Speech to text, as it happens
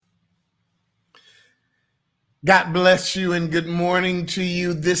God bless you and good morning to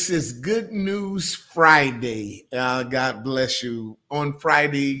you. This is Good News Friday. God bless you. On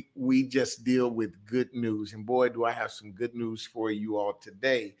Friday, we just deal with good news. And boy, do I have some good news for you all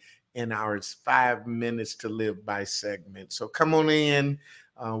today in our 5 minutes to live by segment. So come on in.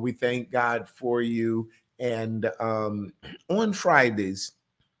 We thank God for you. And on Fridays,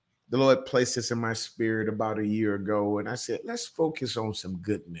 the Lord placed this in my spirit about a year ago. And I said, let's focus on some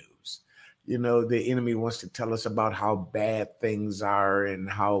good news. You know, the enemy wants to tell us about how bad things are and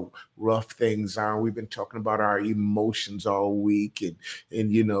how rough things are. We've been talking about our emotions all week, and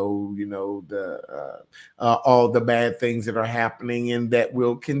the all the bad things that are happening and that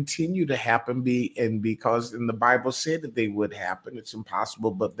will continue to happen. Because in the Bible said that they would happen. It's impossible,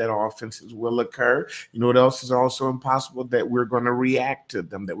 but that offenses will occur. You know what else is also impossible? That we're going to react to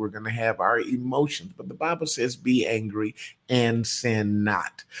them, that we're going to have our emotions. But the Bible says, be angry and sin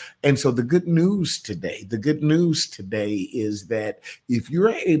not. And so the good news today is that if you're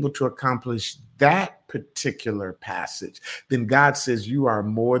able to accomplish that particular passage, then God says you are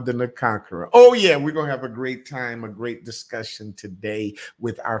more than a conqueror. Oh, yeah, we're going to have a great time, a great discussion today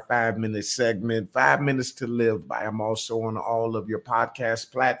with our 5 minute segment, 5 minutes to live by. I'm also on all of your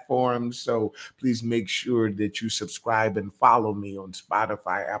podcast platforms. So please make sure that you subscribe and follow me on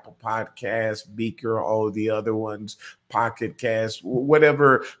Spotify, Apple Podcasts, Beaker, all the other ones, Pocket Cast,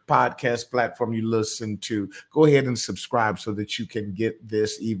 whatever podcast platform you listen to. Go ahead and subscribe so that you can get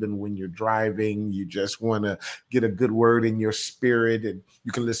this even when you're driving. You just want to get a good word in your spirit, and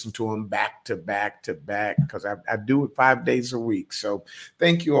you can listen to them back to back to back, because I do it 5 days a week. So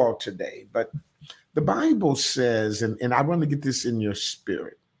thank you all today. But the Bible says, and I want to get this in your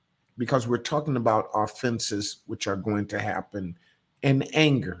spirit, because we're talking about offenses which are going to happen and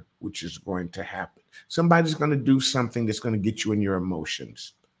anger which is going to happen. Somebody's going to do something that's going to get you in your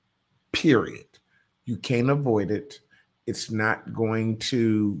emotions, period. You can't avoid it. It's not going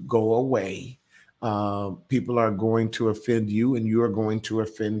to go away. People are going to offend you, and you are going to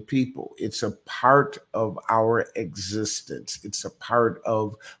offend people. It's a part of our existence. It's a part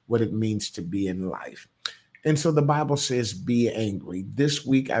of what it means to be in life. And so the Bible says, be angry. This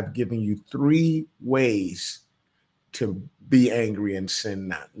week, I've given you 3 ways to be angry and sin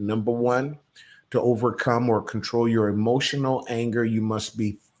not. Number 1, to overcome or control your emotional anger, you must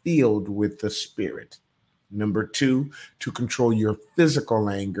be filled with the Spirit. Number 2, to control your physical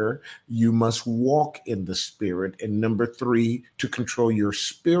anger, you must walk in the Spirit. And number 3, to control your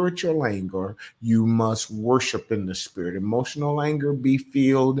spiritual anger, you must worship in the Spirit. Emotional anger, be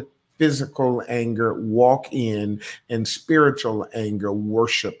filled. Physical anger, walk in. And spiritual anger,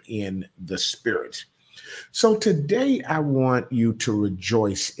 worship in the Spirit. So today I want you to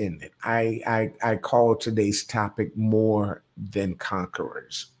rejoice in it. I call today's topic more than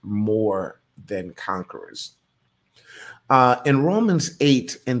conquerors, more than conquerors. In Romans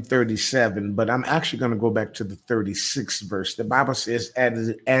 8 and 37, but I'm actually going to go back to the 36th verse. The Bible says,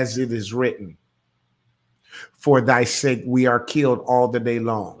 as it is written, for thy sake we are killed all the day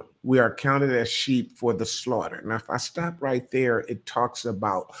long. We are counted as sheep for the slaughter. Now, if I stop right there, it talks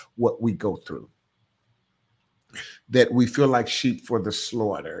about what we go through, that we feel like sheep for the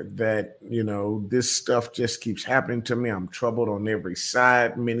slaughter, that, this stuff just keeps happening to me. I'm troubled on every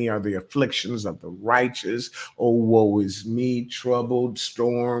side. Many are the afflictions of the righteous. Oh, woe is me, troubled,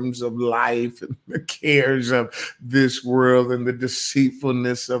 storms of life and the cares of this world and the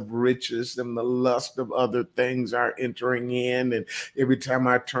deceitfulness of riches and the lust of other things are entering in. And every time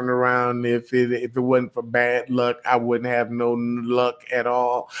I turn around, if it wasn't for bad luck, I wouldn't have no luck at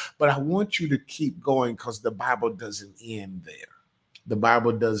all. But I want you to keep going, because the Bible doesn't end there. The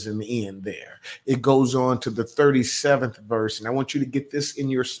Bible doesn't end there. It goes on to the 37th verse, and I want you to get this in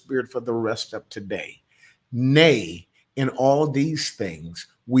your spirit for the rest of today. Nay, in all these things,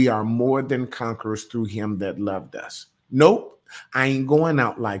 we are more than conquerors through him that loved us. Nope, I ain't going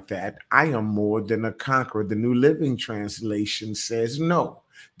out like that. I am more than a conqueror. The New Living Translation says, no.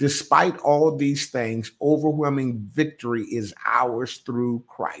 Despite all these things, overwhelming victory is ours through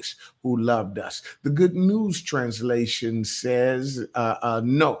Christ who loved us. The Good News Translation says,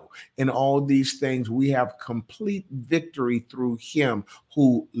 no, in all these things, we have complete victory through him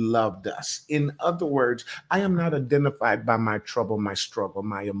who loved us. In other words, I am not identified by my trouble, my struggle,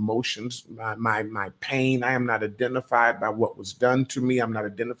 my emotions, my pain. I am not identified by what was done to me. I'm not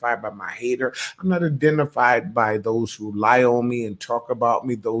identified by my hater. I'm not identified by those who lie on me and talk about me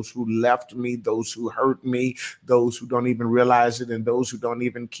me, those who left me, those who hurt me, those who don't even realize it, and those who don't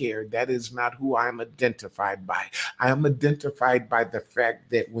even care. That is not who I'm identified by. I am identified by the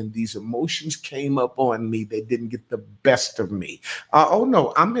fact that when these emotions came up on me, they didn't get the best of me. Oh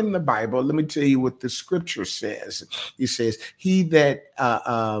no, I'm in the Bible. Let me tell you what the scripture says. It says, "He that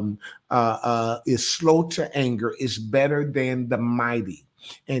is slow to anger is better than the mighty,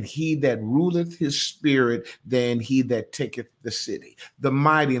 and he that ruleth his spirit than he that taketh the city." The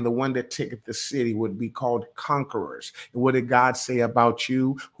mighty and the one that taketh the city would be called conquerors. And what did God say about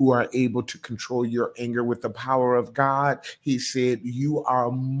you who are able to control your anger with the power of God? He said, you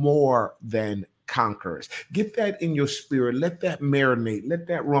are more than conquerors. Get that in your spirit. Let that marinate. Let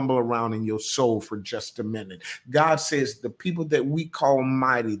that rumble around in your soul for just a minute. God says the people that we call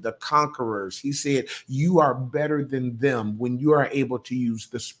mighty, the conquerors, he said, you are better than them when you are able to use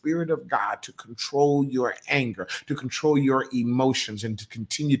the Spirit of God to control your anger, to control your emotions, and to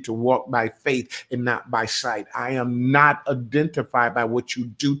continue to walk by faith and not by sight. I am not identified by what you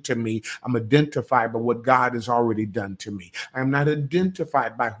do to me. I'm identified by what God has already done to me. I'm not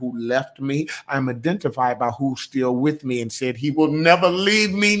identified by who left me. I'm identified by who's still with me and said he will never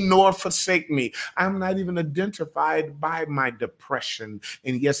leave me nor forsake me. I'm not even identified by my depression.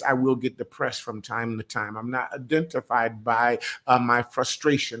 And yes, I will get depressed from time to time. I'm not identified by my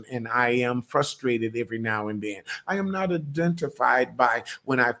frustration, and I am frustrated every now and then. I am not identified by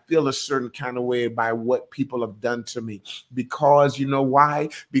when I feel a certain kind of way by what people have done to me. Because you know why?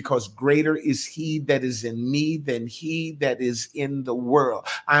 Because greater is he that is in me than he that is in the world.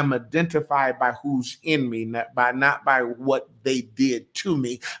 I'm identified by who's in me, not by what they did to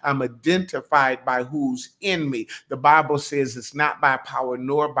me. I'm identified by who's in me. The Bible says it's not by power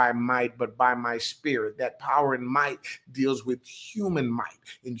nor by might, but by my spirit. That power and might deals with human might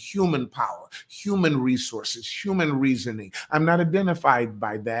and human power, human resources, human reasoning. I'm not identified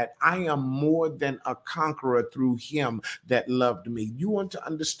by that. I am more than a conqueror through him that loved me. You want to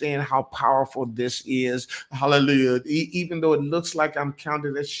understand how powerful this is? Hallelujah. Even though it looks like I'm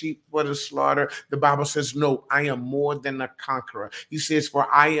counted as sheep for the slaughter, the Bible says, no, I am more than a conqueror. He says,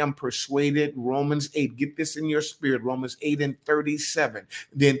 for I am persuaded, Romans 8, get this in your spirit, Romans 8 and 37.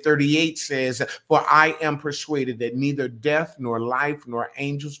 Then 38 says, for I am persuaded that neither death, nor life, nor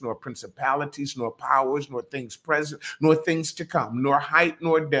angels, nor principalities, nor powers, nor things present, nor things to come, nor height,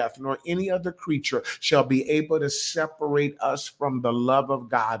 nor depth, nor any other creature shall be able to separate us from the love of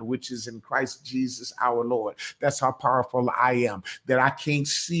God, which is in Christ Jesus our Lord. That's how powerful I am, that I can't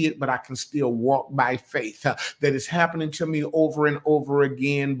see it, but I can still walk by faith. That is happening to me over and over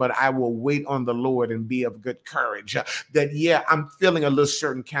again, but I will wait on the Lord and be of good courage. That, yeah, I'm feeling a little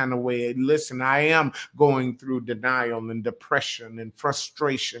certain kind of way. Listen, I am going through denial and depression and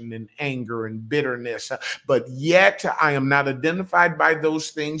frustration and anger and bitterness, but yet I am not identified by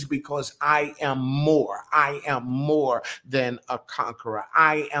those things because I am more. I am more than a conqueror.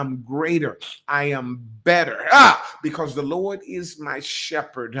 I am greater. I am better. Because the Lord is my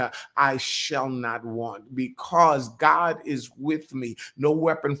shepherd, I shall not want. Because God is with me, no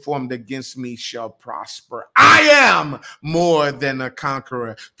weapon formed against me shall prosper. I am more than a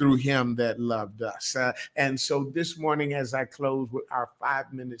conqueror through him that loved us. And so this morning, as I close with our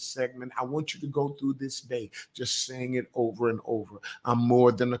 5-minute segment, I want you to go through this day just saying it over and over. I'm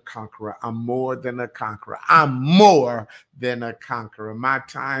more than a conqueror. I'm more than a conqueror. I'm more than a conqueror. My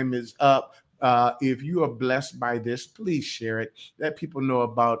time is up. If you are blessed by this, please share it. Let people know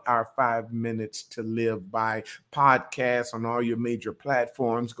about our 5 minutes to live by podcast on all your major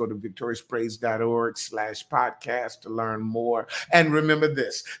platforms. Go to victoriouspraise.org/podcast to learn more. And remember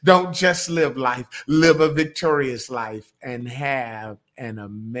this, don't just live life, live a victorious life and have an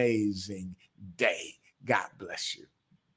amazing day. God bless you.